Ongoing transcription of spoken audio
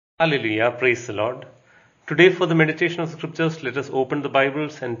Hallelujah, praise the Lord. Today for the meditation of the scriptures, let us open the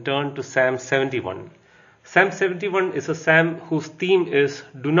Bibles and turn to Psalm 71. Psalm 71 is a psalm whose theme is,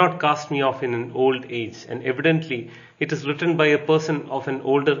 "Do not cast me off in an old age." And evidently, it is written by a person of an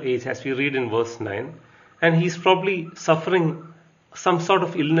older age, as we read in verse 9. And he's probably suffering some sort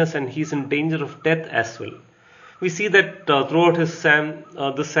of illness and he's in danger of death as well. We see that throughout his psalm,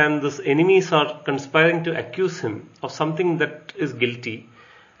 his enemies are conspiring to accuse him of something that is guilty.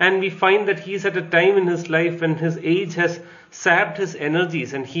 And we find that he is at a time in his life when his age has sapped his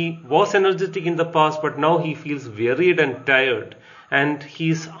energies, and he was energetic in the past, but now he feels wearied and tired, and he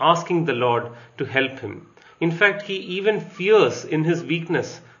is asking the Lord to help him. In fact, he even fears in his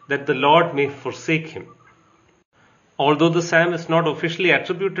weakness that the Lord may forsake him. Although the psalm is not officially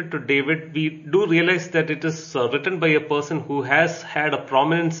attributed to David, we do realize that it is written by a person who has had a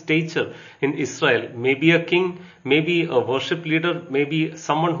prominent stature in Israel. Maybe a king, maybe a worship leader, maybe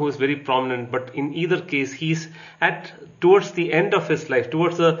someone who is very prominent. But in either case, he's towards the end of his life,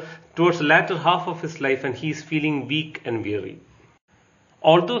 towards the latter half of his life, and he's feeling weak and weary.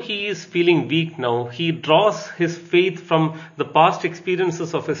 Although he is feeling weak now, he draws his faith from the past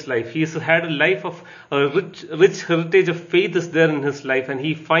experiences of his life. He has had a life of a rich heritage of faith is there in his life, and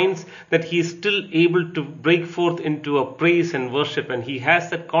he finds that he is still able to break forth into a praise and worship, and he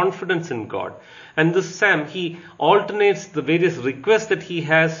has that confidence in God. And this psalm, he alternates the various requests that he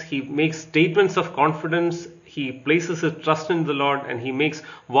has. He makes statements of confidence, he places his trust in the Lord, and he makes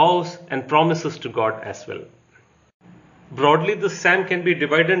vows and promises to God as well. Broadly, this psalm can be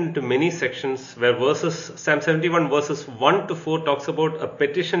divided into many sections where Psalm 71 verses 1 to 4 talks about a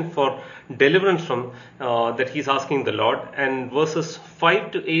petition for deliverance from that he's asking the Lord, and verses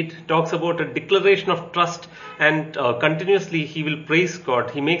 5 to 8 talks about a declaration of trust, and continuously he will praise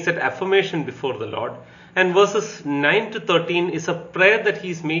God. He makes that affirmation before the Lord. And verses 9 to 13 is a prayer that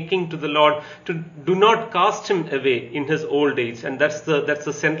he's making to the Lord to do not cast him away in his old age, and that's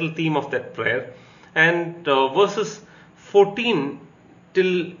the central theme of that prayer. And verses 14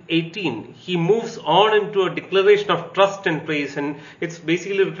 till 18, he moves on into a declaration of trust and praise, and it's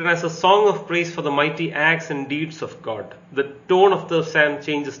basically written as a song of praise for the mighty acts and deeds of God. The tone of the psalm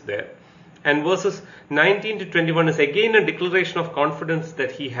changes there. And verses 19 to 21 is again a declaration of confidence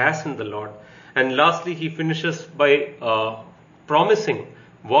that he has in the Lord. And lastly, he finishes by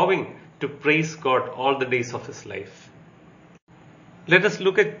vowing to praise God all the days of his life. Let us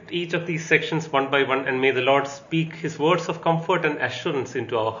look at each of these sections one by one, and may the Lord speak his words of comfort and assurance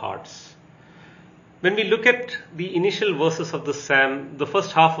into our hearts. When we look at the initial verses of the psalm, the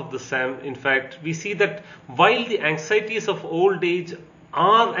first half of the psalm, in fact, we see that while the anxieties of old age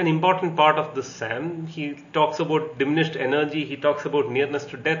are an important part of the psalm, he talks about diminished energy, he talks about nearness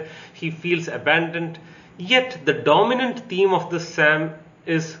to death, he feels abandoned, yet the dominant theme of this psalm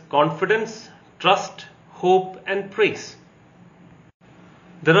is confidence, trust, hope, and praise.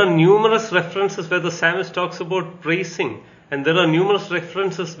 There are numerous references where the psalmist talks about praising, and there are numerous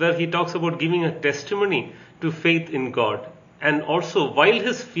references where he talks about giving a testimony to faith in God. And also, while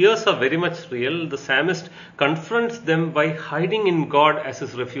his fears are very much real, the psalmist confronts them by hiding in God as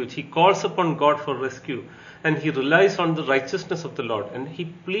his refuge. He calls upon God for rescue, and he relies on the righteousness of the Lord, and he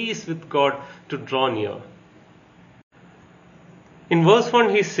pleads with God to draw near. In verse 1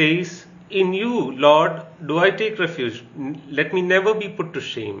 he says, "In you, Lord, do I take refuge. Let me never be put to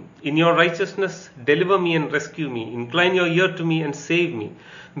shame. In your righteousness, deliver me and rescue me. Incline your ear to me and save me.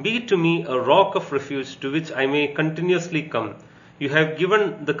 Be to me a rock of refuge to which I may continuously come. You have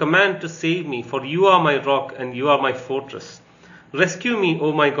given the command to save me, for you are my rock and you are my fortress. Rescue me,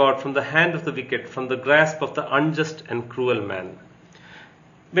 O my God, from the hand of the wicked, from the grasp of the unjust and cruel man."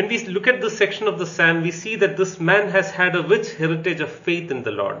 When we look at this section of the psalm, we see that this man has had a rich heritage of faith in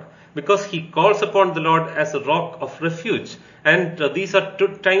the Lord, because he calls upon the Lord as a rock of refuge. And these are two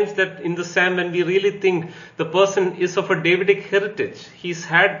times that in the psalm when we really think the person is of a Davidic heritage. He's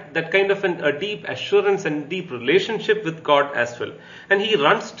had that kind of a deep assurance and deep relationship with God as well. And he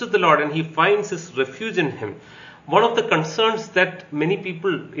runs to the Lord and he finds his refuge in him. One of the concerns that many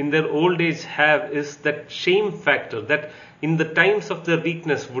people in their old age have is that shame factor, that in the times of their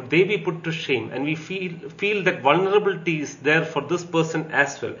weakness, would they be put to shame? And we feel that vulnerability is there for this person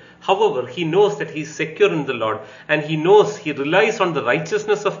as well. However, he knows that he is secure in the Lord, and he knows he relies on the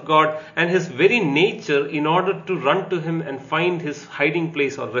righteousness of God and his very nature in order to run to him and find his hiding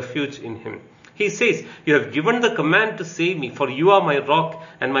place or refuge in him. He says, "You have given the command to save me, for you are my rock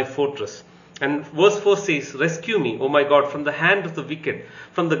and my fortress." And verse 4 says, "Rescue me, O my God, from the hand of the wicked,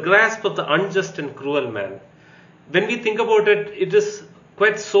 from the grasp of the unjust and cruel man." When we think about it, it is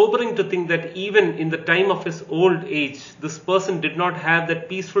quite sobering to think that even in the time of his old age, this person did not have that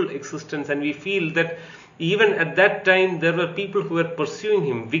peaceful existence, and we feel that even at that time there were people who were pursuing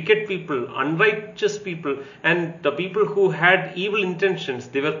him, wicked people, unrighteous people, and the people who had evil intentions.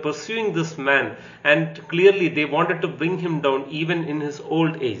 They were pursuing this man, and clearly they wanted to bring him down even in his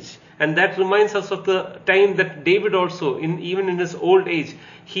old age. And that reminds us of the time that David also, even in his old age,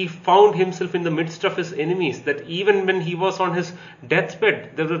 he found himself in the midst of his enemies, that even when he was on his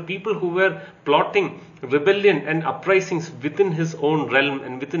deathbed, there were people who were plotting rebellion and uprisings within his own realm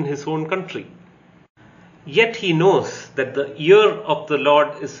and within his own country. Yet he knows that the ear of the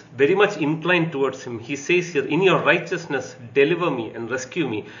Lord is very much inclined towards him. He says here, in your righteousness, deliver me and rescue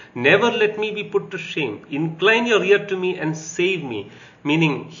me. Never let me be put to shame. Incline your ear to me and save me.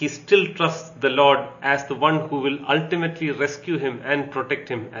 Meaning he still trusts the Lord as the one who will ultimately rescue him and protect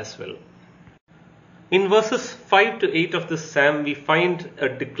him as well. In verses 5 to 8 of this psalm, we find a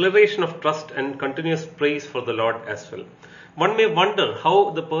declaration of trust and continuous praise for the Lord as well. One may wonder how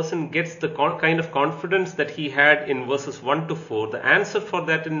the person gets the kind of confidence that he had in verses 1 to 4. The answer for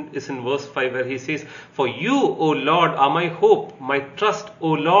that is in verse 5, where he says, for you, O Lord, are my hope, my trust, O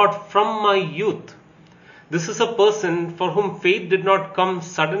Lord, from my youth. This is a person for whom faith did not come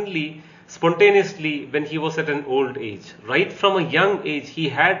suddenly, spontaneously when he was at an old age. Right from a young age, he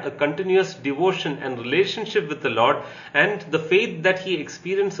had a continuous devotion and relationship with the Lord, and the faith that he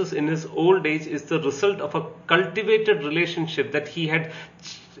experiences in his old age is the result of a cultivated relationship that he had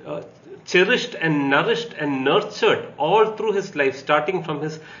cherished and nourished and nurtured all through his life, starting from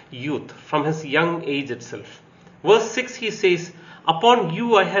his youth, from his young age itself. Verse 6, he says, upon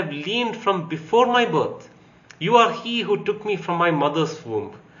you I have leaned from before my birth. You are he who took me from my mother's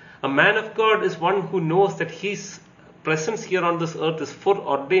womb. A man of God is one who knows that his presence here on this earth is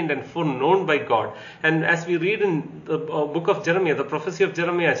foreordained and foreknown by God. And as we read in the book of Jeremiah, the prophecy of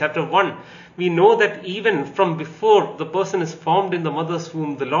Jeremiah, chapter 1, we know that even from before the person is formed in the mother's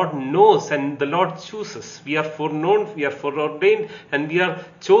womb, the Lord knows and the Lord chooses. We are foreknown, we are foreordained, and we are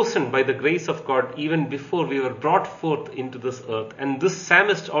chosen by the grace of God even before we were brought forth into this earth. And this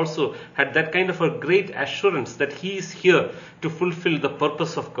psalmist also had that kind of a great assurance that he is here to fulfill the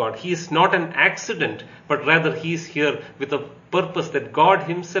purpose of God. He is not an accident, but rather he is here with a purpose that God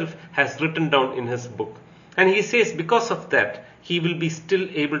himself has written down in his book. And he says because of that, he will be still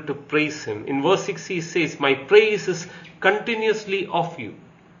able to praise him. In verse 6 he says, my praise is continuously of you.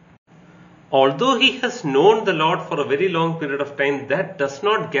 Although he has known the Lord for a very long period of time, that does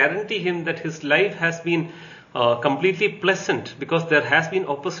not guarantee him that his life has been completely pleasant, because there has been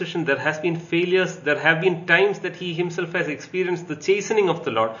opposition, there has been failures, there have been times that he himself has experienced the chastening of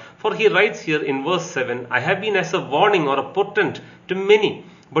the Lord. For he writes here in verse 7, I have been as a warning or a portent to many,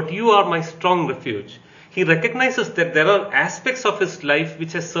 but you are my strong refuge. He recognizes that there are aspects of his life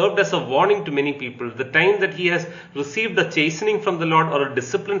which has served as a warning to many people. The time that he has received a chastening from the Lord or a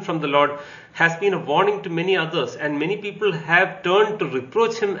discipline from the Lord has been a warning to many others, and many people have turned to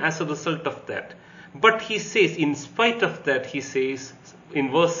reproach him as a result of that. But he says, in spite of that, he says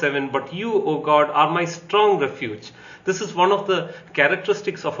in verse 7, but you, O God, are my strong refuge. This is one of the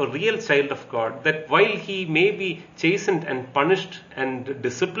characteristics of a real child of God, that while he may be chastened and punished and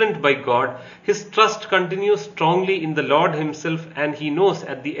disciplined by God, his trust continues strongly in the Lord himself, and he knows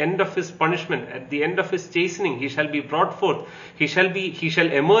at the end of his punishment, at the end of his chastening, he shall be brought forth. He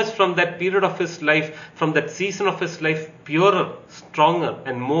shall emerge from that period of his life, from that season of his life, purer, stronger,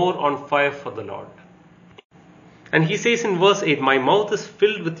 and more on fire for the Lord. And he says in verse 8, my mouth is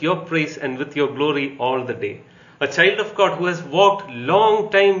filled with your praise and with your glory all the day. A child of God who has walked long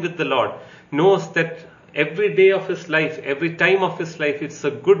time with the Lord knows that every day of his life, every time of his life, it's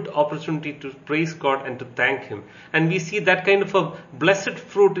a good opportunity to praise God and to thank him. And we see that kind of a blessed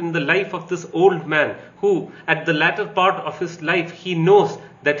fruit in the life of this old man who at the latter part of his life, he knows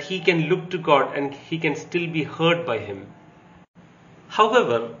that he can look to God and he can still be heard by him.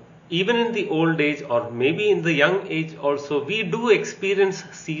 However, even in the old age or maybe in the young age also, we do experience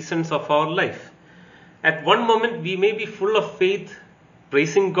seasons of our life. At one moment we may be full of faith,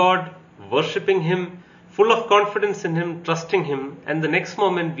 praising God, worshipping him, full of confidence in him, trusting him, and the next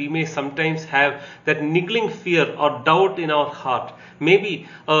moment we may sometimes have that niggling fear or doubt in our heart. Maybe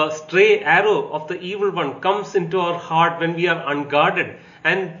a stray arrow of the evil one comes into our heart when we are unguarded,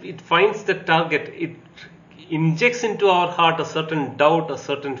 and it finds the target. It injects into our heart a certain doubt, a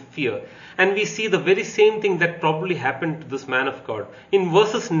certain fear. And we see the very same thing that probably happened to this man of God. In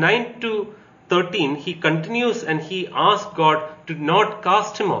verses 9 to 13, he continues and he asks God to not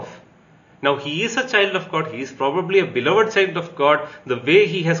cast him off. Now he is a child of God. He is probably a beloved child of God. The way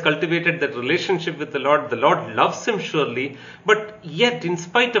he has cultivated that relationship with the Lord loves him surely. But yet, in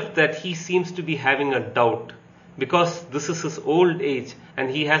spite of that, he seems to be having a doubt. Because this is his old age, and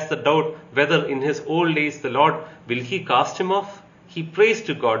he has the doubt whether in his old age the Lord, will he cast him off? He prays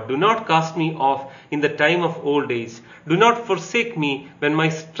to God, do not cast me off in the time of old age. Do not forsake me when my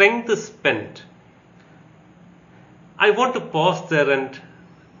strength is spent. I want to pause there and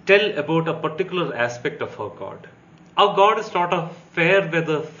tell about a particular aspect of our God. Our God is not a fair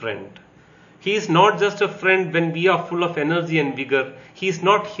weather friend. He is not just a friend when we are full of energy and vigor. He is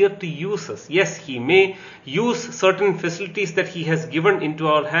not here to use us. Yes, he may use certain facilities that he has given into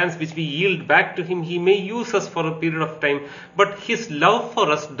our hands, which we yield back to him. He may use us for a period of time, but his love for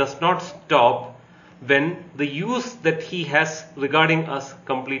us does not stop when the use that he has regarding us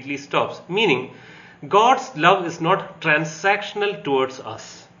completely stops. Meaning, God's love is not transactional towards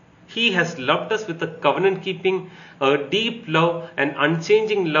us. He has loved us with a covenant-keeping, a deep love, an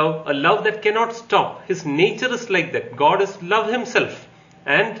unchanging love, a love that cannot stop. His nature is like that. God is love himself.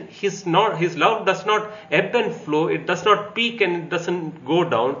 And his love does not ebb and flow. It does not peak and it doesn't go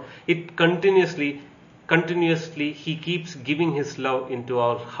down. It continuously, he keeps giving his love into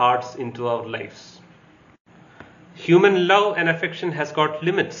our hearts, into our lives. Human love and affection has got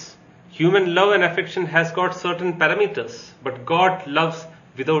limits. Human love and affection has got certain parameters. But God loves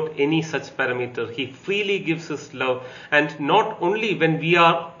without any such parameter. He freely gives his love, and not only when we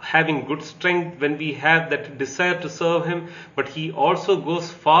are having good strength, when we have that desire to serve him, but he also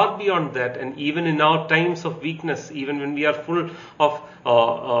goes far beyond that. And even in our times of weakness, even when we are full of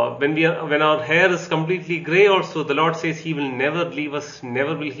when our hair is completely grey also, the Lord says he will never leave us,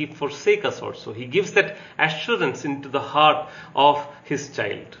 never will he forsake us also. He gives that assurance into the heart of his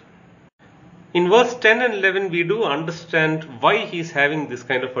child. In verse 10 and 11, we do understand why he is having this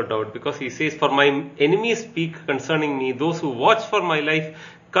kind of a doubt. Because he says, for my enemies speak concerning me, those who watch for my life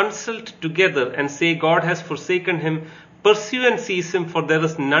consult together and say, God has forsaken him. Pursue and seize him, for there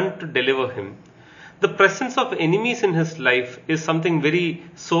is none to deliver him. The presence of enemies in his life is something very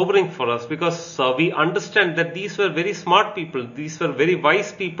sobering for us, because we understand that these were very smart people. These were very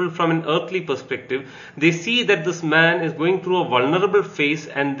wise people from an earthly perspective. They see that this man is going through a vulnerable phase,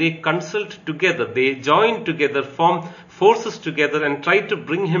 and they consult together. They join together, form forces together and try to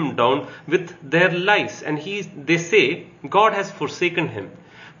bring him down with their lives. And they say, God has forsaken him.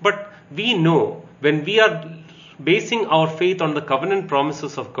 But we know, when we are basing our faith on the covenant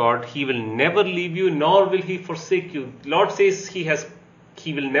promises of God, he will never leave you, nor will he forsake you. Lord says he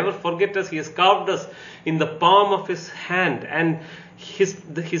will never forget us. He has carved us in the palm of his hand, and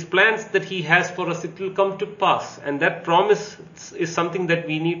his plans that he has for us, it will come to pass. And that promise is something that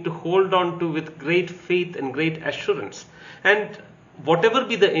we need to hold on to with great faith and great assurance. And whatever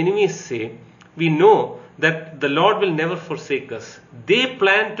be the enemies say, we know that the Lord will never forsake us. They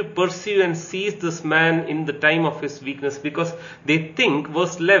plan to pursue and seize this man in the time of his weakness, because they think,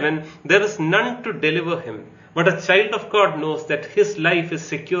 verse 11, there is none to deliver him. But a child of God knows that his life is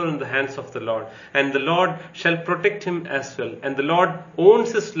secure in the hands of the Lord, and the Lord shall protect him as well. And the Lord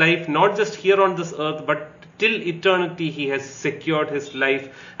owns his life, not just here on this earth, but till eternity he has secured his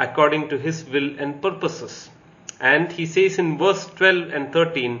life according to his will and purposes. And he says in verse 12 and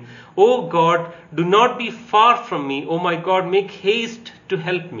 13, O God, do not be far from me. O my God, make haste to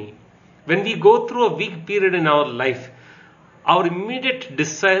help me. When we go through a weak period in our life, our immediate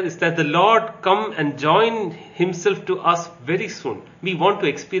desire is that the Lord come and join himself to us very soon. We want to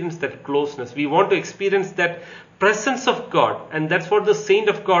experience that closeness. We want to experience that presence of God. And that's what the saint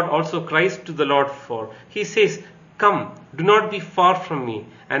of God also cries to the Lord for. He says, come, do not be far from me.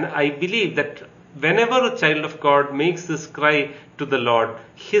 And I believe that whenever a child of God makes this cry to the Lord,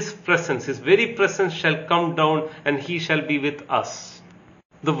 his presence, his very presence shall come down, and he shall be with us.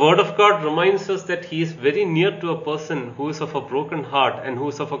 The word of God reminds us that he is very near to a person who is of a broken heart and who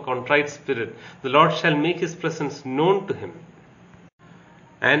is of a contrite spirit. The Lord shall make his presence known to him.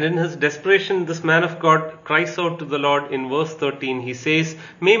 And in his desperation, this man of God cries out to the Lord in verse 13. He says,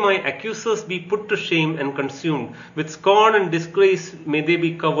 may my accusers be put to shame and consumed. With scorn and disgrace may they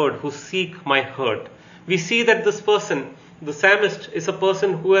be covered who seek my hurt. We see that this person, the psalmist, is a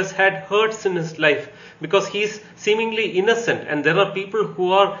person who has had hurts in his life, because he is seemingly innocent, and there are people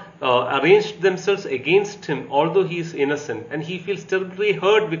who are arranged themselves against him, although he is innocent, and he feels terribly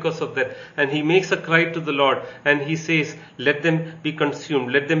hurt because of that. And he makes a cry to the Lord, and he says, let them be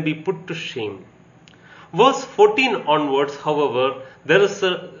consumed, let them be put to shame. Verse 14 onwards, however, there is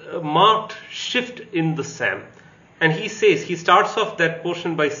a marked shift in the psalm. And he starts off that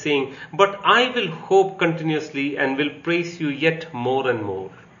portion by saying, but I will hope continuously and will praise you yet more and more.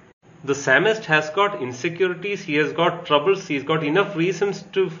 The psalmist has got insecurities, he has got troubles, he's got enough reasons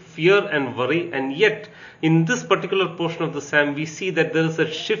to fear and worry, and yet in this particular portion of the psalm we see that there is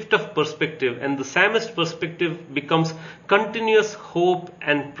a shift of perspective, and the psalmist's perspective becomes continuous hope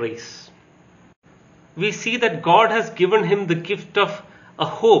and praise. We see that God has given him the gift of a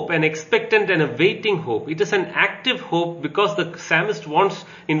hope, an expectant and a waiting hope. It is an active hope, because the psalmist wants,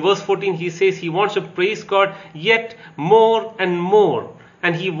 in verse 14 he says he wants to praise God yet more and more.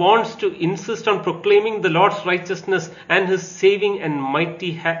 And he wants to insist on proclaiming the Lord's righteousness and his saving and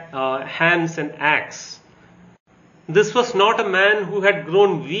mighty hands and acts. This was not a man who had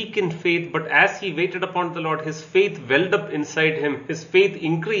grown weak in faith, but as he waited upon the Lord, his faith welled up inside him, his faith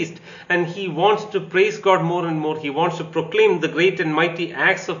increased, and he wants to praise God more and more. He wants to proclaim the great and mighty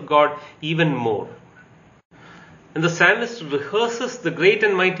acts of God even more. And the psalmist rehearses the great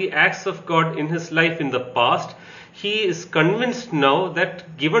and mighty acts of God in his life in the past. He is convinced now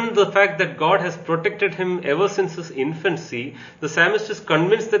that, given the fact that God has protected him ever since his infancy, the psalmist is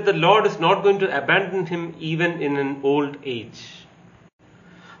convinced that the Lord is not going to abandon him even in an old age.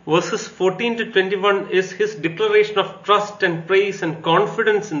 Verses 14 to 21 is his declaration of trust and praise and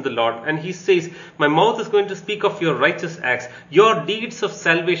confidence in the Lord. And he says, "My mouth is going to speak of your righteous acts, your deeds of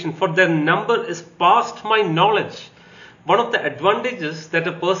salvation, for their number is past my knowledge." One of the advantages that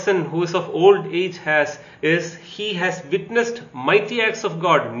a person who is of old age has is he has witnessed mighty acts of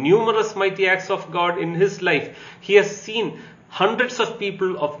God, numerous mighty acts of God in his life. He has seen hundreds of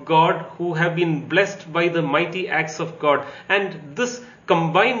people of God who have been blessed by the mighty acts of God. And this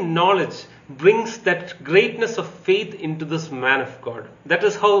combined knowledge brings that greatness of faith into this man of God. That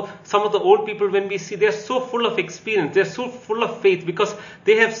is how some of the old people, when we see, they are so full of experience, they are so full of faith, because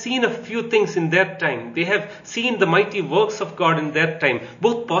they have seen a few things in their time. They have seen the mighty works of God in their time,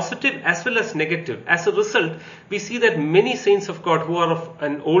 both positive as well as negative. As a result, we see that many saints of God who are of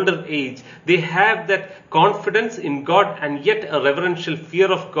an older age, they have that confidence in God, and yet a reverential fear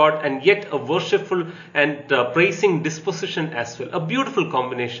of God, and yet a worshipful and praising disposition as well. A beautiful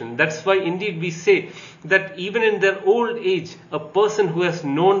combination. That's why indeed we say that even in their old age, a person who has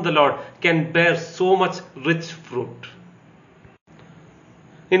known the Lord can bear so much rich fruit.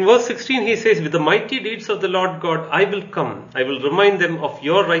 In verse 16 he says, "With the mighty deeds of the Lord God I will come. I will remind them of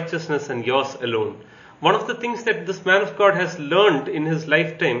your righteousness and yours alone." One of the things that this man of God has learned in his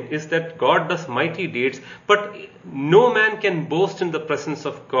lifetime is that God does mighty deeds, but no man can boast in the presence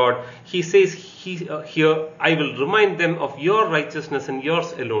of God. He says here, "I will remind them of your righteousness and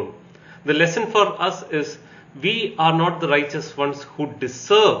yours alone." The lesson for us is, we are not the righteous ones who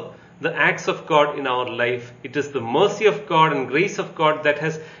deserve the acts of God in our life. It is the mercy of God and grace of God that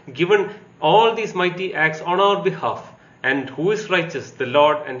has given all these mighty acts on our behalf. And who is righteous? The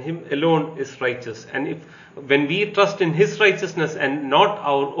Lord, and him alone is righteous. And when we trust in his righteousness and not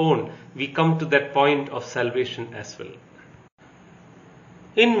our own, we come to that point of salvation as well.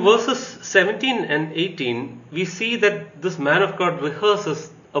 In verses 17 and 18, we see that this man of God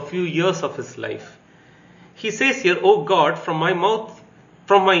rehearses a few years of his life. He says here, "O God, from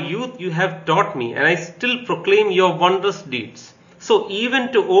my youth you have taught me, and I still proclaim your wondrous deeds. So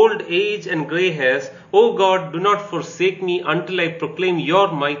even to old age and grey hairs, O God, do not forsake me until I proclaim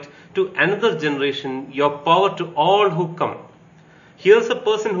your might to another generation, your power to all who come." Here's a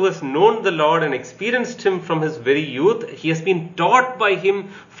person who has known the Lord and experienced him from his very youth. He has been taught by him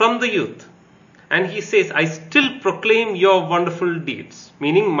from the youth. And he says, "I still proclaim your wonderful deeds,"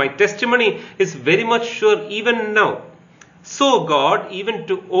 meaning my testimony is very much sure even now. "So God, even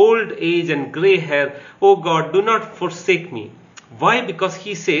to old age and grey hair, O God, do not forsake me." Why? Because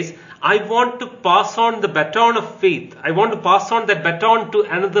he says, I want to pass on the baton of faith. I want to pass on that baton to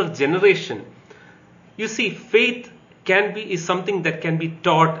another generation. You see, faith is something that can be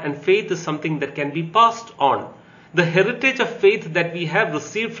taught, and faith is something that can be passed on. The heritage of faith that we have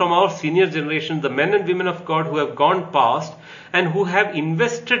received from our senior generation, the men and women of God who have gone past and who have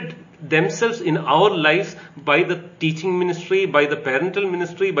invested themselves in our lives by the teaching ministry, by the parental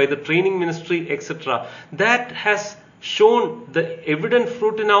ministry, by the training ministry, etc. That has shown the evident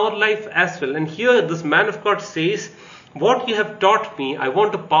fruit in our life as well. And here this man of God says, "What you have taught me, I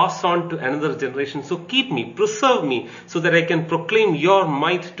want to pass on to another generation. So keep me, preserve me, so that I can proclaim your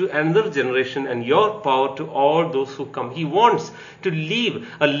might to another generation and your power to all those who come." He wants to leave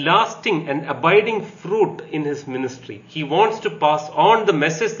a lasting and abiding fruit in his ministry. He wants to pass on the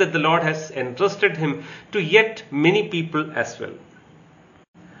message that the Lord has entrusted him to yet many people as well.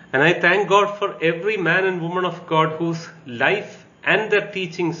 And I thank God for every man and woman of God whose life and their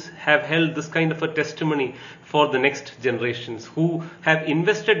teachings have held this kind of a testimony for the next generations, who have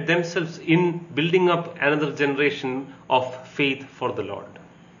invested themselves in building up another generation of faith for the Lord.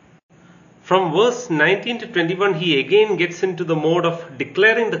 From verse 19 to 21, he again gets into the mode of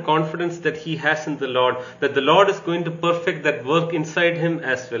declaring the confidence that he has in the Lord, that the Lord is going to perfect that work inside him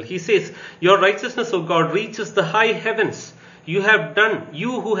as well. He says, your righteousness, O God, reaches the high heavens. You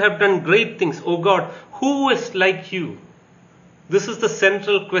who have done great things, O God, who is like you? This is the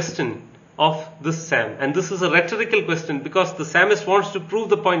central question of this psalm. And this is a rhetorical question because the psalmist wants to prove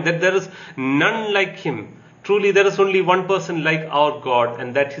the point that there is none like him. Truly, there is only one person like our God,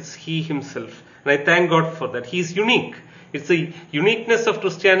 and that is He Himself. And I thank God for that. He is unique. It's the uniqueness of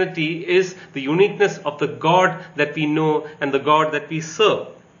Christianity is the uniqueness of the God that we know and the God that we serve.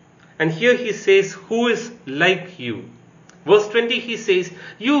 And here he says, who is like you? Verse 20 he says,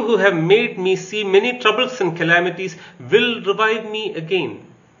 you who have made me see many troubles and calamities will revive me again.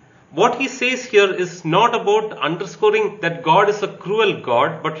 What he says here is not about underscoring that God is a cruel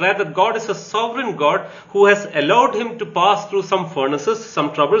God, but rather God is a sovereign God who has allowed him to pass through some furnaces,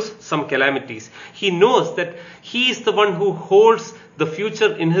 some troubles, some calamities. He knows that he is the one who holds the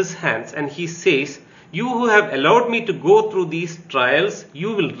future in his hands, and he says, you who have allowed me to go through these trials,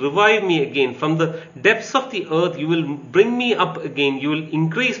 you will revive me again. From the depths of the earth, you will bring me up again. You will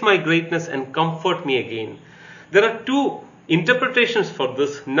increase my greatness and comfort me again. There are two interpretations for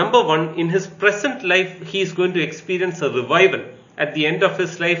this. Number one, in his present life, he is going to experience a revival. At the end of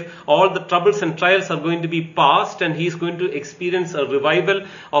his life, all the troubles and trials are going to be past, and he is going to experience a revival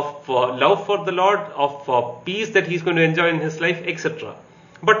of love for the Lord, of peace that he is going to enjoy in his life, etc.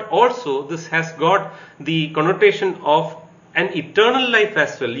 But also, this has got the connotation of an eternal life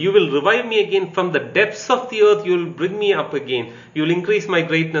as well. You will revive me again from the depths of the earth. You will bring me up again. You will increase my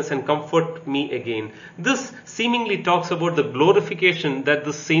greatness and comfort me again. This seemingly talks about the glorification that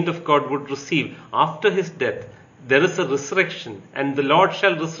the saint of God would receive after his death. There is a resurrection, and the Lord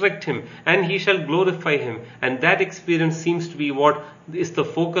shall resurrect him, and he shall glorify him. And that experience seems to be what is the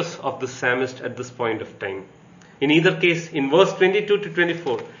focus of the psalmist at this point of time. In either case, in verse 22 to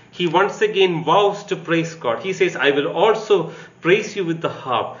 24, he once again vows to praise God. He says, I will also praise you with the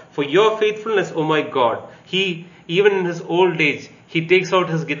harp for your faithfulness, O my God. He, even in his old age, he takes out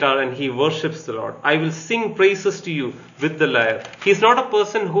his guitar and he worships the Lord. I will sing praises to you with the lyre. He is not a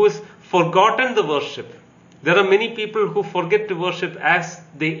person who has forgotten the worship. There are many people who forget to worship as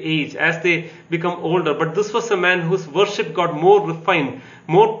they age, as they become older. But this was a man whose worship got more refined,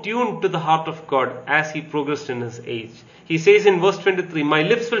 more tuned to the heart of God as he progressed in his age. He says in verse 23, my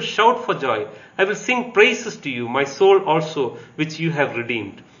lips will shout for joy. I will sing praises to you, my soul also, which you have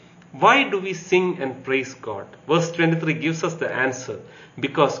redeemed. Why do we sing and praise God? Verse 23 gives us the answer.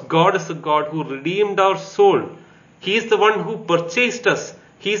 Because God is a God who redeemed our soul. He is the one who purchased us.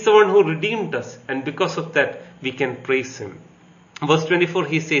 He is the one who redeemed us, and because of that, we can praise him. Verse 24,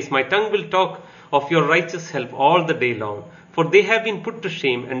 he says, my tongue will talk of your righteous help all the day long, for they have been put to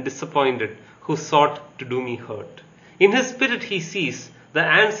shame and disappointed who sought to do me hurt. In his spirit, he sees the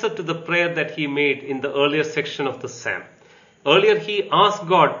answer to the prayer that he made in the earlier section of the psalm. Earlier, he asked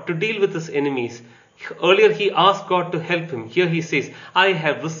God to deal with his enemies. Earlier, he asked God to help him. Here he says, I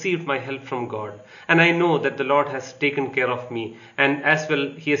have received my help from God. And I know that the Lord has taken care of me. And as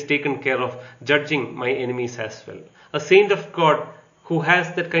well, he has taken care of judging my enemies as well. A saint of God who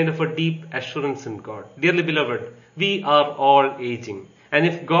has that kind of a deep assurance in God. Dearly beloved, we are all aging. And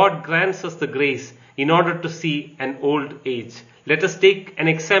if God grants us the grace in order to see an old age, let us take an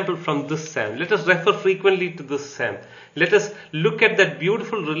example from this psalm. Let us refer frequently to this psalm. Let us look at that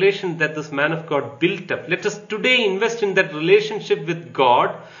beautiful relation that this man of God built up. Let us today invest in that relationship with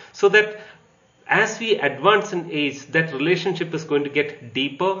God so that as we advance in age, that relationship is going to get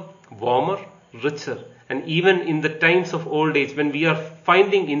deeper, warmer, richer. And even in the times of old age, when we are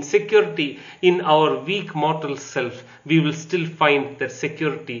finding insecurity in our weak mortal self, we will still find that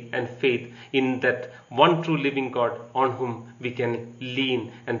security and faith in that one true living God on whom we can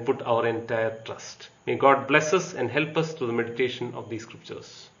lean and put our entire trust. May God bless us and help us through the meditation of these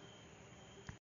scriptures.